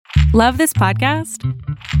Love this podcast?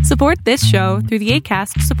 Support this show through the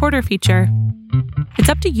Acast supporter feature. It's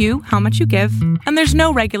up to you how much you give, and there's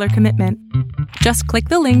no regular commitment. Just click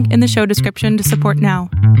the link in the show description to support now.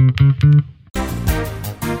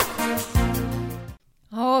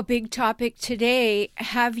 Oh, big topic today.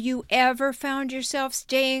 Have you ever found yourself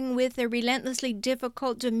staying with a relentlessly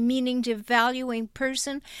difficult, demeaning, devaluing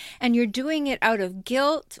person, and you're doing it out of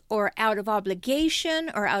guilt or out of obligation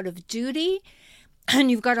or out of duty?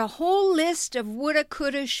 And you've got a whole list of woulda,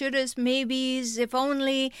 coulda, shouldas, maybes, if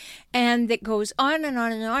only, and that goes on and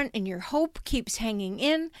on and on, and your hope keeps hanging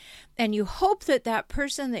in, and you hope that that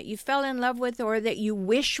person that you fell in love with or that you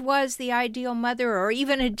wish was the ideal mother or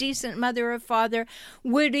even a decent mother or father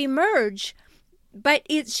would emerge. But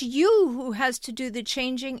it's you who has to do the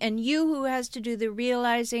changing and you who has to do the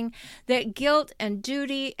realizing that guilt and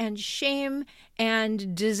duty and shame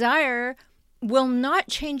and desire will not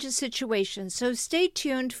change the situation. So stay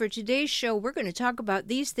tuned for today's show. We're going to talk about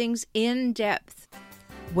these things in depth.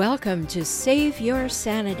 Welcome to Save Your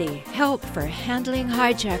Sanity, help for handling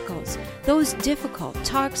hijackals, those difficult,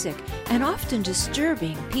 toxic, and often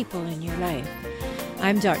disturbing people in your life.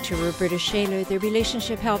 I'm Dr. Roberta Shaler, the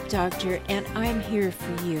Relationship Help Doctor, and I'm here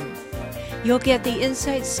for you. You'll get the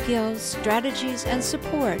insight, skills, strategies, and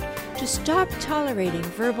support to stop tolerating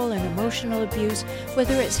verbal and emotional abuse,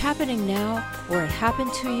 whether it's happening now or it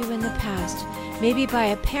happened to you in the past, maybe by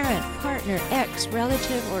a parent, partner, ex,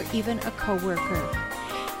 relative, or even a coworker.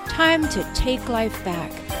 Time to take life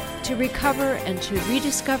back, to recover and to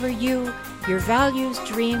rediscover you, your values,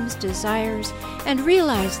 dreams, desires, and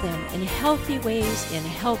realize them in healthy ways in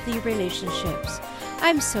healthy relationships.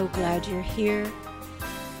 I'm so glad you're here.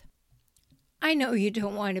 I know you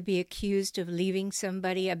don't want to be accused of leaving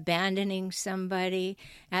somebody, abandoning somebody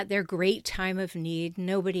at their great time of need.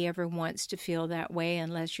 Nobody ever wants to feel that way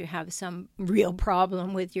unless you have some real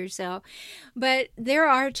problem with yourself. But there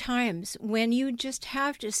are times when you just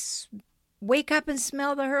have to wake up and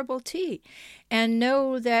smell the herbal tea and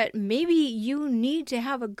know that maybe you need to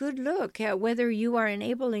have a good look at whether you are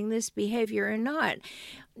enabling this behavior or not.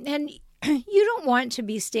 And you don't want to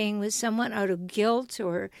be staying with someone out of guilt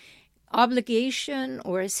or obligation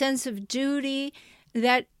or a sense of duty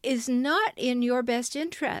that is not in your best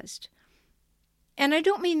interest. And I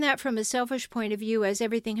don't mean that from a selfish point of view, as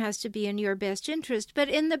everything has to be in your best interest, but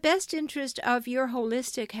in the best interest of your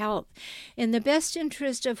holistic health, in the best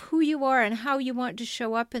interest of who you are and how you want to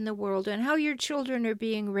show up in the world and how your children are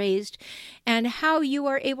being raised and how you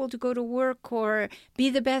are able to go to work or be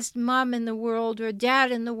the best mom in the world or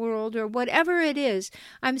dad in the world or whatever it is.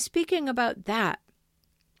 I'm speaking about that.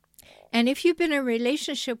 And if you've been in a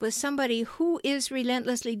relationship with somebody who is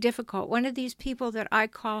relentlessly difficult, one of these people that I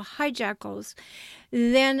call hijackals,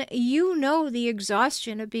 then you know the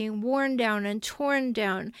exhaustion of being worn down and torn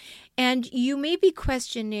down. And you may be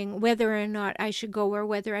questioning whether or not I should go or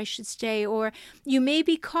whether I should stay. Or you may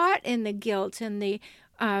be caught in the guilt and the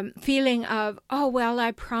feeling of, oh, well,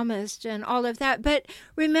 I promised and all of that. But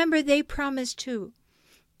remember, they promised too.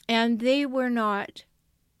 And they were not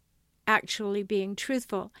actually being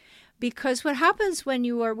truthful. Because what happens when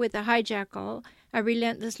you are with a hijackal, a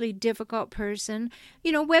relentlessly difficult person,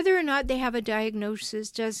 whether or not they have a diagnosis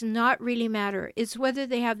does not really matter. It's whether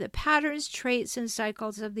they have the patterns, traits, and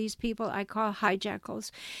cycles of these people I call hijackals.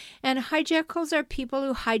 And hijackals are people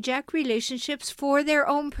who hijack relationships for their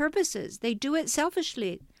own purposes. They do it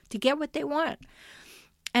selfishly to get what they want.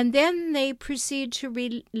 And then they proceed to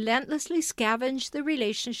relentlessly scavenge the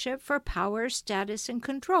relationship for power, status, and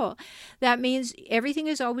control. That means everything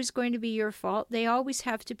is always going to be your fault. They always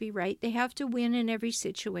have to be right. They have to win in every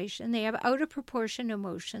situation. They have out of proportion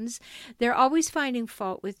emotions. They're always finding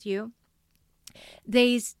fault with you.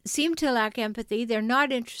 They seem to lack empathy. They're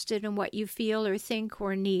not interested in what you feel or think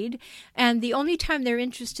or need. And the only time they're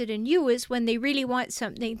interested in you is when they really want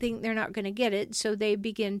something, think they're not going to get it, so they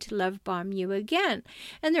begin to love bomb you again.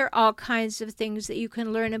 And there are all kinds of things that you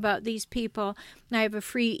can learn about these people. I have a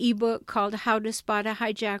free ebook called How to Spot a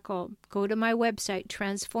Hijackal. Go to my website,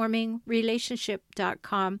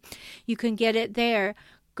 transformingrelationship.com. You can get it there.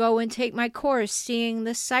 Go and take my course, Seeing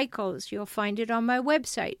the Cycles. You'll find it on my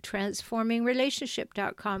website,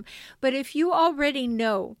 transformingrelationship.com. But if you already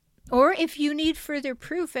know, or if you need further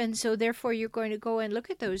proof, and so therefore you're going to go and look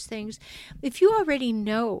at those things, if you already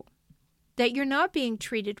know that you're not being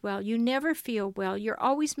treated well, you never feel well, you're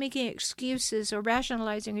always making excuses or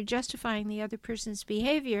rationalizing or justifying the other person's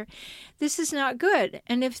behavior, this is not good.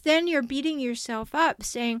 And if then you're beating yourself up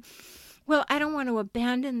saying, well, I don't want to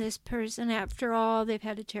abandon this person after all. They've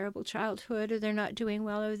had a terrible childhood, or they're not doing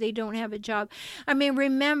well, or they don't have a job. I mean,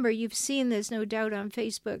 remember, you've seen this no doubt on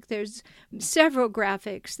Facebook. There's several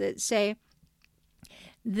graphics that say,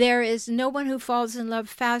 there is no one who falls in love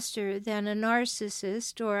faster than a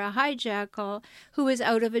narcissist or a hijackal who is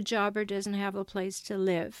out of a job or doesn't have a place to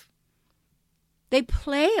live. They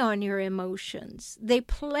play on your emotions. They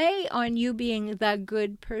play on you being the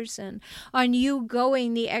good person, on you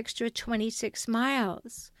going the extra 26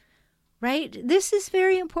 miles, right? This is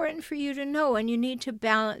very important for you to know, and you need to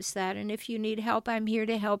balance that. And if you need help, I'm here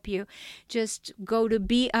to help you. Just go to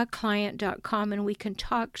beaclient.com and we can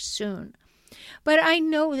talk soon. But I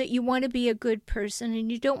know that you want to be a good person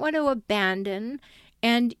and you don't want to abandon,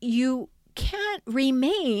 and you can't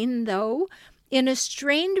remain, though, in a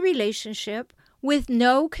strained relationship with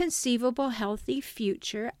no conceivable healthy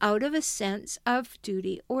future out of a sense of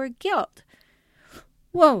duty or guilt.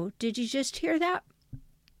 Whoa, did you just hear that?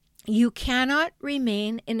 You cannot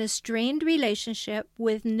remain in a strained relationship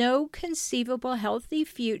with no conceivable healthy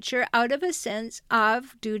future out of a sense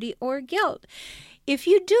of duty or guilt. If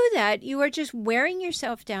you do that, you are just wearing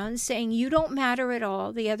yourself down, saying you don't matter at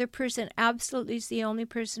all. The other person absolutely is the only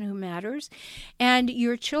person who matters. And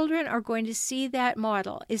your children are going to see that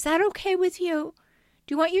model. Is that okay with you?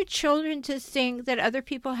 Do you want your children to think that other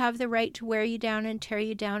people have the right to wear you down and tear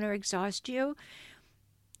you down or exhaust you?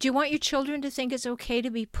 Do you want your children to think it's okay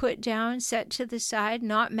to be put down, set to the side,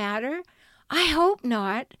 not matter? I hope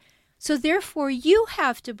not. So therefore, you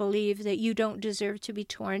have to believe that you don't deserve to be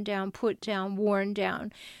torn down, put down, worn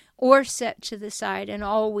down, or set to the side and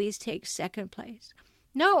always take second place.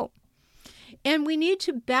 No. And we need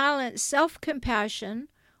to balance self-compassion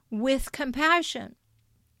with compassion.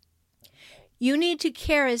 You need to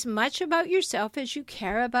care as much about yourself as you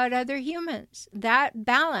care about other humans. That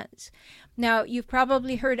balance. Now, you've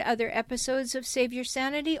probably heard other episodes of Save Your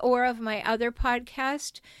Sanity or of my other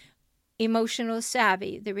podcast, Emotional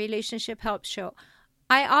Savvy, the Relationship Help Show.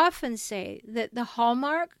 I often say that the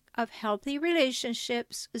hallmark of healthy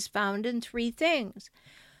relationships is found in three things: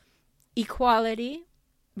 equality,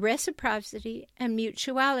 reciprocity, and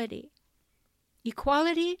mutuality.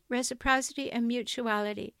 Equality, reciprocity, and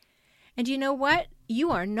mutuality. And you know what?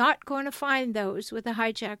 You are not going to find those with a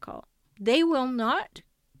hijackal. They will not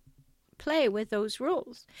play with those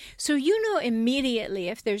rules. So you know immediately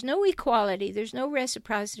if there's no equality, there's no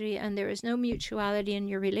reciprocity, and there is no mutuality in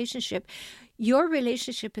your relationship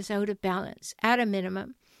is out of balance at a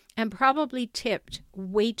minimum and probably tipped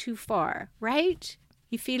way too far, right?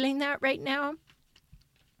 You feeling that right now?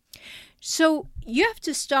 So you have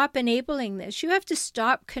to stop enabling this. You have to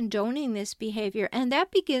stop condoning this behavior. And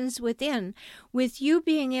that begins within, with you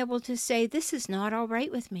being able to say, this is not all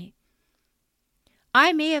right with me.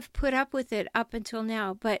 I may have put up with it up until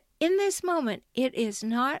now, but in this moment, it is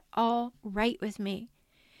not all right with me.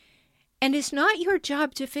 And it's not your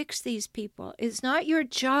job to fix these people. It's not your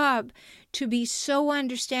job to be so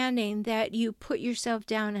understanding that you put yourself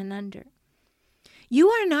down and under. You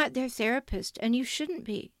are not their therapist, and you shouldn't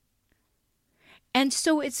be. And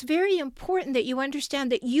so it's very important that you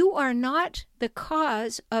understand that you are not the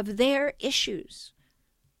cause of their issues.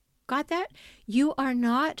 Got that? You are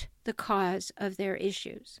not the cause of their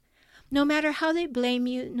issues. No matter how they blame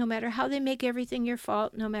you, no matter how they make everything your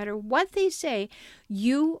fault, no matter what they say,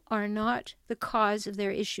 you are not the cause of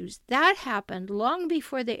their issues. That happened long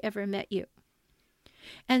before they ever met you.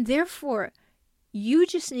 And therefore, you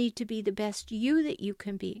just need to be the best you that you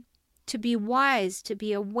can be. To be wise, to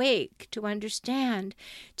be awake, to understand,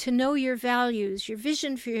 to know your values, your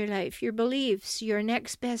vision for your life, your beliefs, your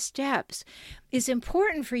next best steps is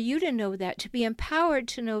important for you to know that, to be empowered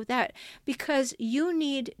to know that, because you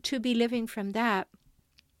need to be living from that.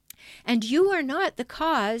 And you are not the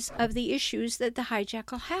cause of the issues that the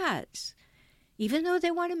hijackal has. Even though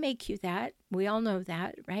they want to make you that, we all know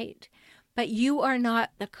that, right? But you are not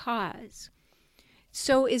the cause.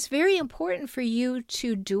 So it's very important for you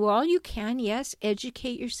to do all you can. Yes,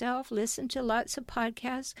 educate yourself, listen to lots of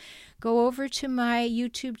podcasts. Go over to my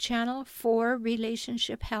YouTube channel for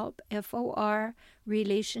Relationship Help, FOR,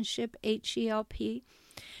 Relationship, HELP.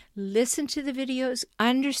 Listen to the videos,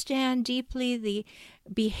 understand deeply the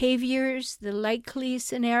behaviors, the likely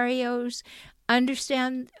scenarios,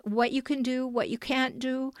 understand what you can do, what you can't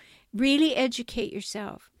do. Really educate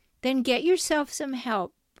yourself. Then get yourself some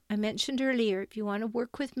help. I mentioned earlier, if you want to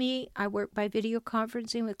work with me, I work by video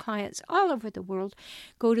conferencing with clients all over the world.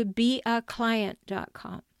 Go to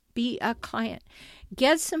beaclient.com. be a client.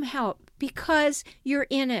 Get some help because you're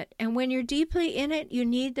in it. And when you're deeply in it, you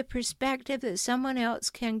need the perspective that someone else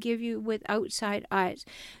can give you with outside eyes,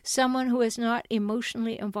 someone who is not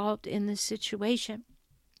emotionally involved in the situation.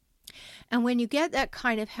 And when you get that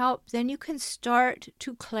kind of help, then you can start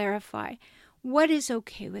to clarify what is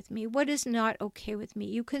okay with me, what is not okay with me.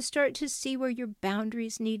 You can start to see where your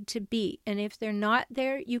boundaries need to be. And if they're not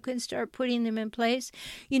there, you can start putting them in place.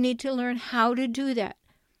 You need to learn how to do that.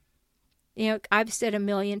 You know, I've said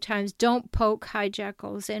 1,000,000 times, don't poke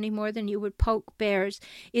hijackals any more than you would poke bears.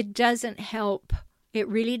 It doesn't help. It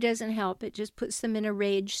really doesn't help. It just puts them in a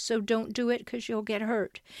rage. So don't do it because you'll get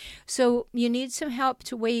hurt. So you need some help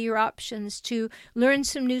to weigh your options, to learn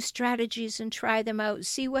some new strategies and try them out.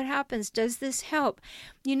 See what happens. Does this help?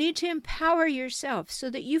 You need to empower yourself so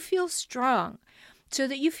that you feel strong, so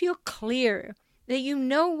that you feel clear, that you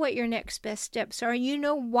know what your next best steps are. You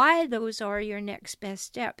know why those are your next best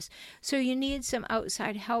steps. So you need some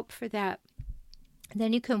outside help for that.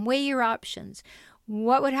 Then you can weigh your options.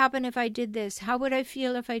 What would happen if I did this? How would I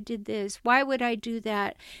feel if I did this? Why would I do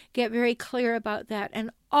that? Get very clear about that.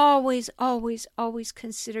 And always, always, always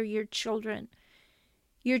consider your children.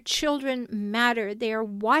 Your children matter. They are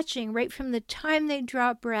watching right from the time they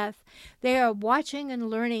draw breath. They are watching and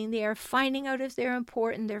learning. They are finding out if they're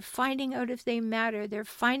important. They're finding out if they matter. They're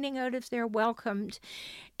finding out if they're welcomed.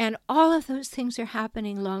 And all of those things are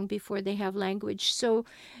happening long before they have language. So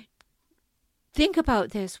think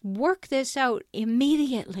about this. Work this out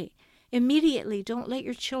immediately. Immediately. Don't let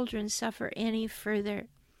your children suffer any further.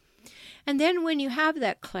 And then when you have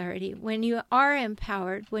that clarity, when you are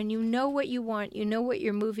empowered, when you know what you want, you know what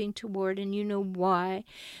you're moving toward, and you know why,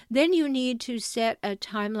 then you need to set a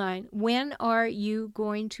timeline. When are you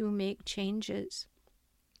going to make changes?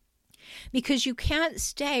 Because you can't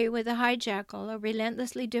stay with a hijackal, a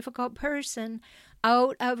relentlessly difficult person,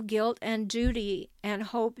 out of guilt and duty and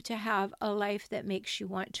hope to have a life that makes you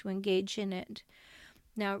want to engage in it.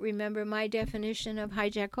 Now, remember my definition of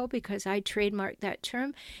hijackal, because I trademarked that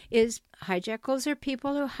term, is hijackals are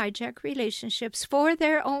people who hijack relationships for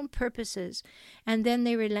their own purposes, and then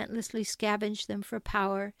they relentlessly scavenge them for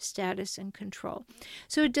power, status, and control.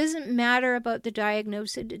 So it doesn't matter about the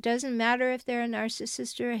diagnosis. It doesn't matter if they're a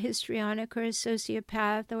narcissist or a histrionic or a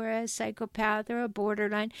sociopath or a psychopath or a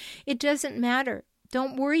borderline. It doesn't matter.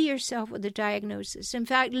 Don't worry yourself with the diagnosis. In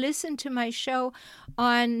fact, listen to my show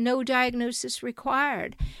on no diagnosis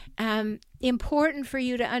required. Important for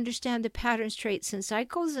you to understand the patterns, traits, and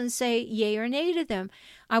cycles and say yay or nay to them.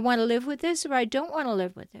 I want to live with this or I don't want to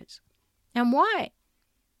live with this. And why?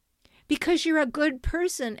 Because you're a good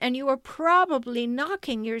person and you are probably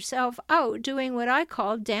knocking yourself out doing what I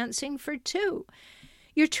call dancing for two.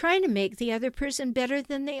 You're trying to make the other person better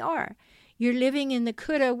than they are. You're living in the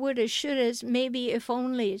coulda, woulda, shouldas, maybe, if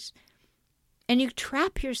onlys. And you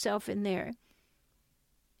trap yourself in there.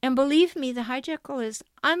 And believe me, the hijackal is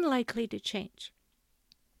unlikely to change.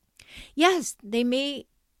 Yes, they may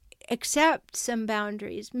accept some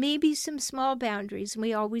boundaries, maybe some small boundaries, and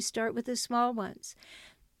we always start with the small ones.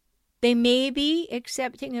 They may be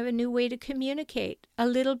accepting of a new way to communicate a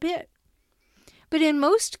little bit. But in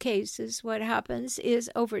most cases, what happens is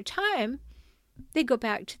over time, they go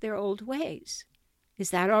back to their old ways. Is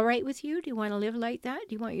that all right with you? Do you want to live like that?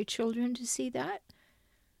 Do you want your children to see that?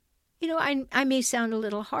 You know, I may sound a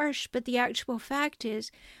little harsh, but the actual fact is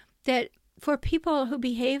that for people who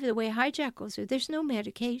behave the way hijackals do, there's no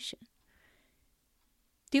medication.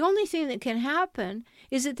 The only thing that can happen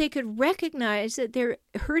is that they could recognize that they're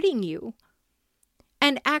hurting you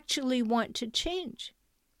and actually want to change.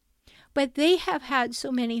 But they have had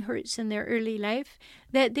so many hurts in their early life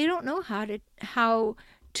that they don't know how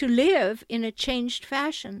to live in a changed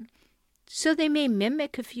fashion. So they may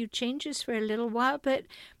mimic a few changes for a little while, but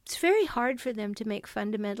it's very hard for them to make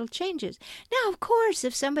fundamental changes. Now, of course,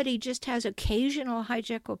 if somebody just has occasional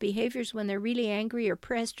hijackal behaviors when they're really angry or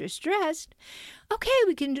pressed or stressed, okay,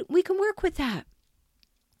 we can work with that.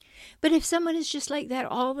 But if someone is just like that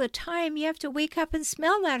all the time, you have to wake up and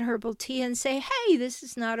smell that herbal tea and say, hey, this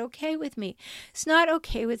is not okay with me. It's not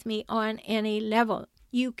okay with me on any level.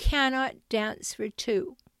 You cannot dance for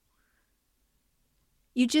two.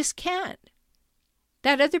 You just can't.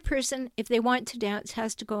 That other person, if they want to dance,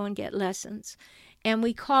 has to go and get lessons. And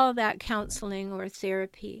we call that counseling or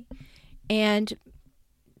therapy. And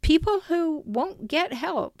people who won't get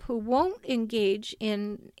help, who won't engage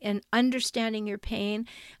in understanding your pain,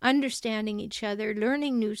 understanding each other,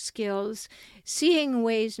 learning new skills, seeing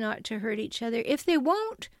ways not to hurt each other, if they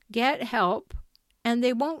won't get help, and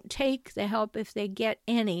they won't take the help if they get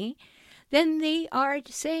any, then they are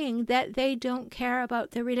saying that they don't care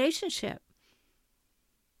about the relationship.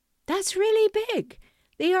 That's really big.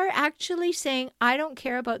 They are actually saying, I don't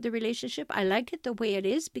care about the relationship. I like it the way it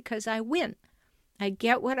is because I win. I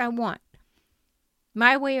get what I want.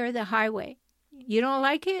 My way or the highway. You don't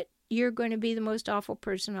like it? You're going to be the most awful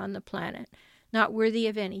person on the planet. Not worthy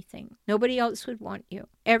of anything. Nobody else would want you.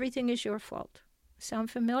 Everything is your fault. Sound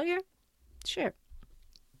familiar? Sure.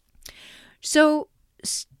 So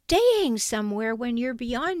staying somewhere when you're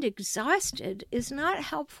beyond exhausted is not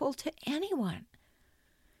helpful to anyone.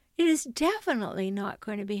 It is definitely not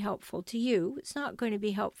going to be helpful to you. It's not going to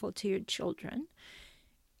be helpful to your children.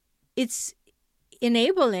 It's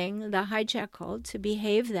enabling the hijackal to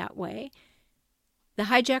behave that way. The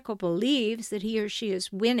hijackal believes that he or she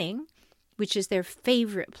is winning, which is their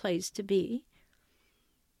favorite place to be.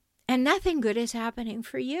 And nothing good is happening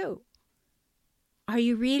for you. Are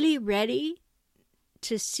you really ready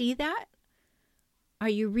to see that? Are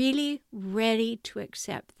you really ready to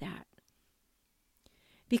accept that?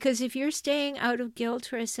 Because if you're staying out of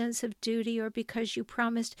guilt or a sense of duty, or because you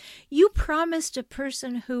promised a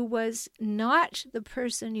person who was not the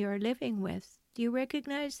person you're living with. Do you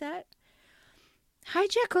recognize that?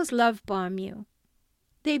 Hijackals love bomb you.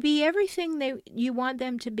 They be everything you want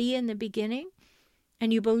them to be in the beginning,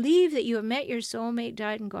 and you believe that you have met your soulmate,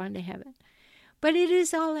 died, and gone to heaven. But it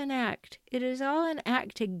is all an act. It is all an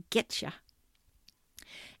act to get you.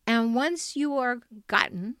 And once you are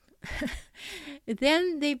gotten,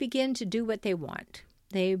 then they begin to do what they want.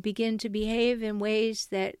 They begin to behave in ways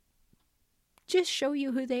that just show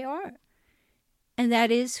you who they are. And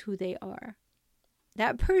that is who they are.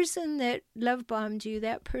 That person that love bombed you,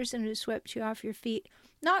 that person who swept you off your feet,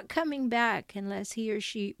 not coming back unless he or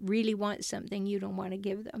she really wants something you don't want to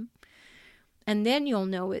give them. And then you'll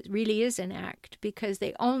know it really is an act, because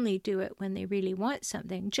they only do it when they really want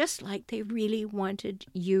something, just like they really wanted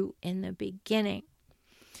you in the beginning.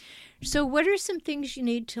 So what are some things you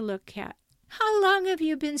need to look at? How long have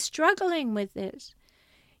you been struggling with this?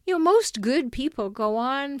 Most good people go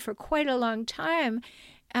on for quite a long time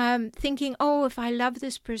thinking, oh, if I love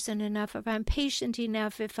this person enough, if I'm patient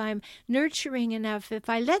enough, if I'm nurturing enough, if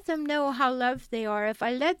I let them know how loved they are, if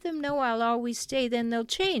I let them know I'll always stay, then they'll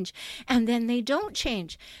change. And then they don't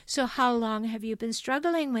change. So how long have you been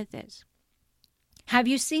struggling with this? Have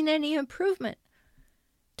you seen any improvement?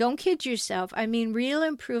 Don't kid yourself. I mean real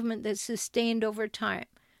improvement that's sustained over time.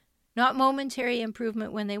 Not momentary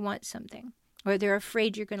improvement when they want something or they're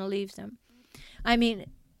afraid you're going to leave them. I mean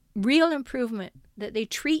real improvement that they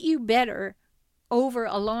treat you better over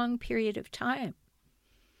a long period of time.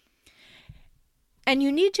 And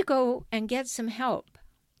you need to go and get some help.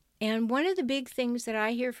 And one of the big things that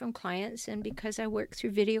I hear from clients, and because I work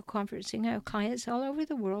through video conferencing, I have clients all over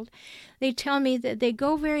the world, they tell me that they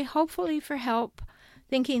go very hopefully for help,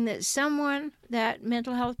 thinking that someone, that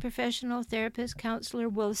mental health professional, therapist, counselor,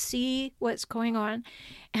 will see what's going on,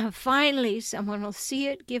 and finally someone will see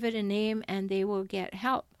it, give it a name, and they will get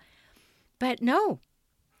help. But no,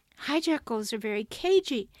 hijackals are very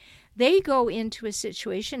cagey. They go into a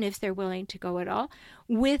situation, if they're willing to go at all,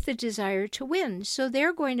 with a desire to win. So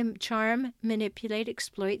they're going to charm, manipulate,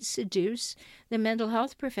 exploit, seduce the mental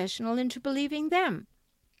health professional into believing them.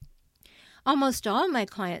 Almost all my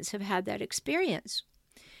clients have had that experience.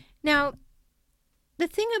 Now, the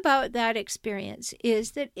thing about that experience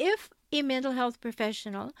is that if a mental health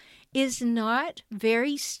professional is not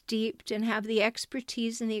very steeped and have the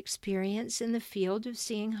expertise and the experience in the field of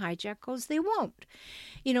seeing hijackals, they won't.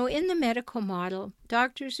 In the medical model,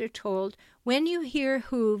 doctors are told, when you hear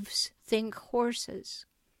hooves, think horses,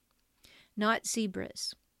 not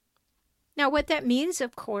zebras. Now, what that means,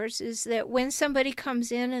 of course, is that when somebody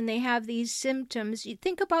comes in and they have these symptoms, you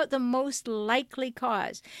think about the most likely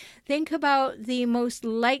cause. Think about the most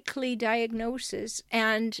likely diagnosis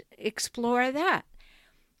and explore that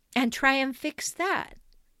and try and fix that.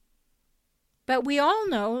 But we all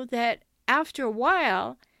know that after a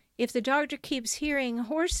while, if the doctor keeps hearing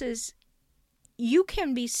horses, you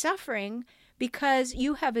can be suffering because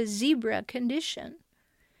you have a zebra condition.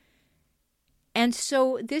 And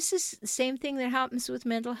so this is the same thing that happens with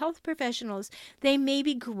mental health professionals. They may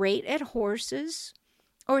be great at horses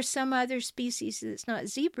or some other species that's not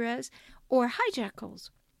zebras or hijackals.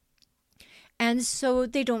 And so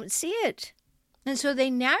they don't see it. And so they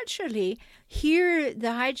naturally hear the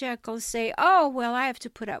hijackals say, oh, well, I have to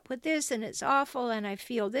put up with this and it's awful and I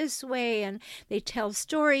feel this way. And they tell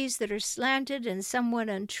stories that are slanted and somewhat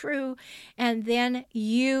untrue. And then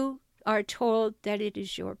you are told that it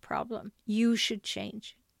is your problem. You should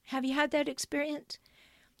change. Have you had that experience?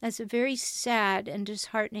 That's a very sad and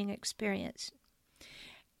disheartening experience.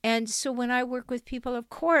 And so when I work with people, of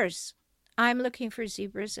course, I'm looking for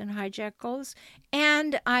zebras and hijackals,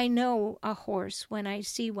 and I know a horse when I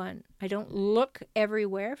see one. I don't look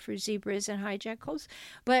everywhere for zebras and hijackals,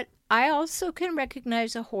 but I also can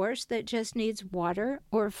recognize a horse that just needs water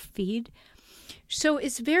or feed. So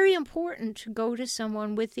it's very important to go to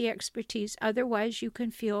someone with the expertise, otherwise you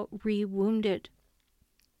can feel re-wounded.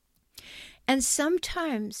 And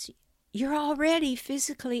sometimes you're already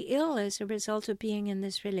physically ill as a result of being in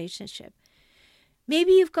this relationship.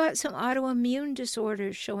 Maybe you've got some autoimmune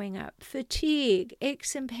disorders showing up, fatigue,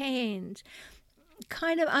 aches and pains,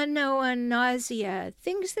 kind of unknown nausea,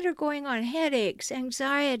 things that are going on, headaches,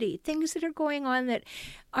 anxiety, things that are going on that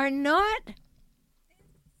are not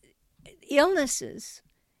illnesses.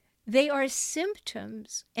 They are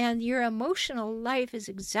symptoms, and your emotional life is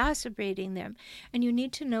exacerbating them. And you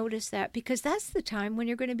need to notice that, because that's the time when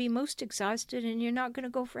you're going to be most exhausted and you're not going to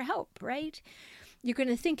go for help, right? You're going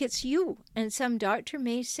to think it's you. And some doctor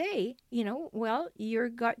may say, well,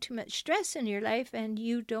 you've got too much stress in your life and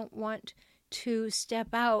you don't want to step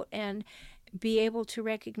out and be able to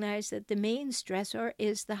recognize that the main stressor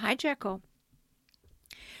is the hijackal.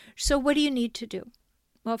 So what do you need to do?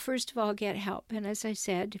 Well, first of all, get help. And as I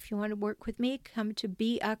said, if you want to work with me, come to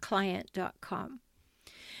beaclient.com.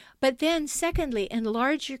 But then, secondly,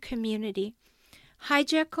 enlarge your community.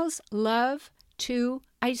 Hijackals love to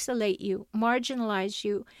isolate you, marginalize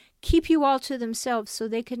you, keep you all to themselves so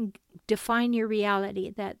they can define your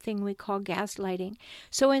reality, that thing we call gaslighting.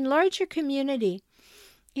 So enlarge your community.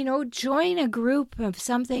 Join a group of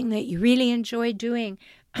something that you really enjoy doing.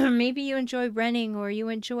 Maybe you enjoy running, or you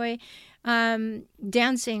enjoy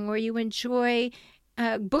dancing, or you enjoy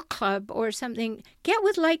book club or something. Get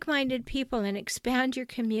with like-minded people and expand your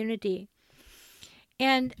community.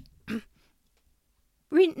 And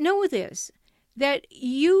know this, that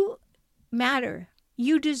you matter.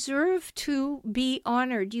 You deserve to be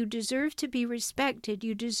honored. You deserve to be respected.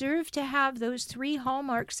 You deserve to have those 3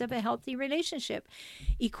 hallmarks of a healthy relationship: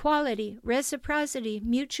 equality, reciprocity,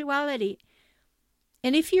 mutuality.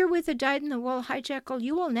 And if you're with a dyed-in-the-wool hijackal,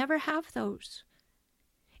 you will never have those.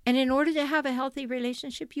 And in order to have a healthy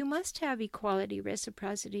relationship, you must have equality,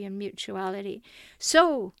 reciprocity, and mutuality.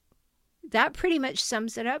 So that pretty much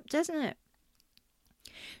sums it up, doesn't it?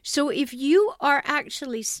 So if you are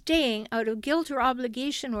actually staying out of guilt or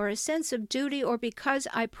obligation or a sense of duty or because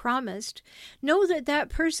I promised, know that that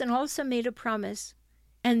person also made a promise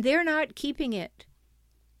and they're not keeping it.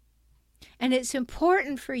 And it's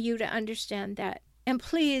important for you to understand that. And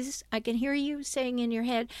please, I can hear you saying in your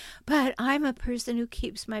head, but I'm a person who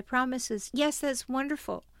keeps my promises. Yes, that's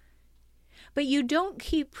wonderful. But you don't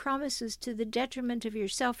keep promises to the detriment of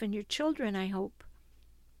yourself and your children, I hope.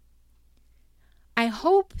 I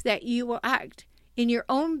hope that you will act in your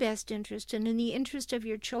own best interest and in the interest of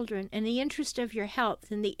your children and the interest of your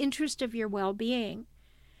health and the interest of your well-being.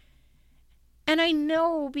 And I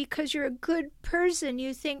know because you're a good person,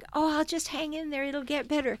 you think, I'll just hang in there, it'll get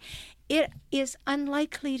better. It is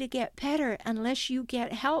unlikely to get better unless you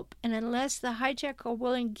get help and unless the hijackal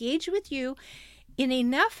will engage with you in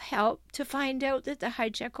enough help to find out that the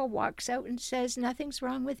hijackal walks out and says, nothing's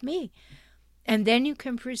wrong with me. And then you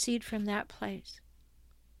can proceed from that place.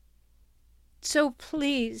 So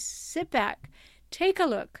please sit back, take a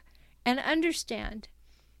look, and understand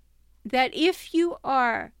that if you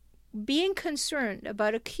are being concerned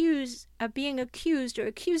about being accused or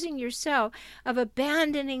accusing yourself of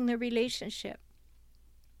abandoning the relationship,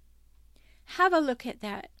 have a look at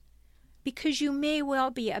that, because you may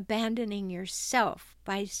well be abandoning yourself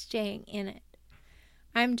by staying in it.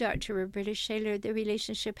 I'm Dr. Roberta Shaler, the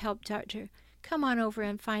Relationship Help Doctor. Come on over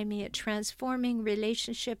and find me at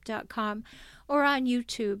transformingrelationship.com or on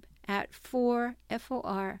YouTube at FOR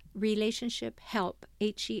Relationship Help,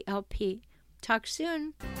 HELP. Talk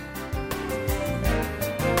soon.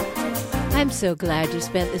 I'm so glad you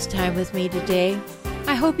spent this time with me today.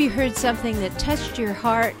 I hope you heard something that touched your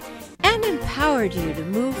heart and empowered you to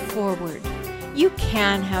move forward. You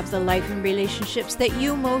can have the life and relationships that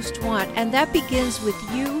you most want, and that begins with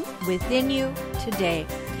you, within you, today.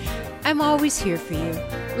 I'm always here for you.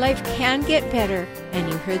 Life can get better,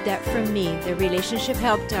 and you heard that from me, the Relationship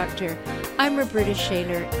Help Doctor. I'm Roberta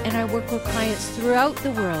Shaler, and I work with clients throughout the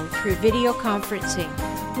world through video conferencing.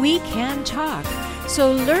 We can talk.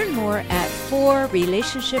 So learn more at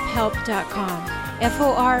forrelationshiphelp.com,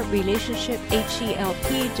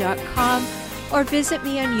 forrelationshiphelp.com, or visit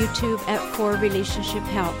me on YouTube at For Relationship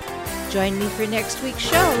Help. Join me for next week's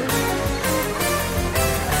show.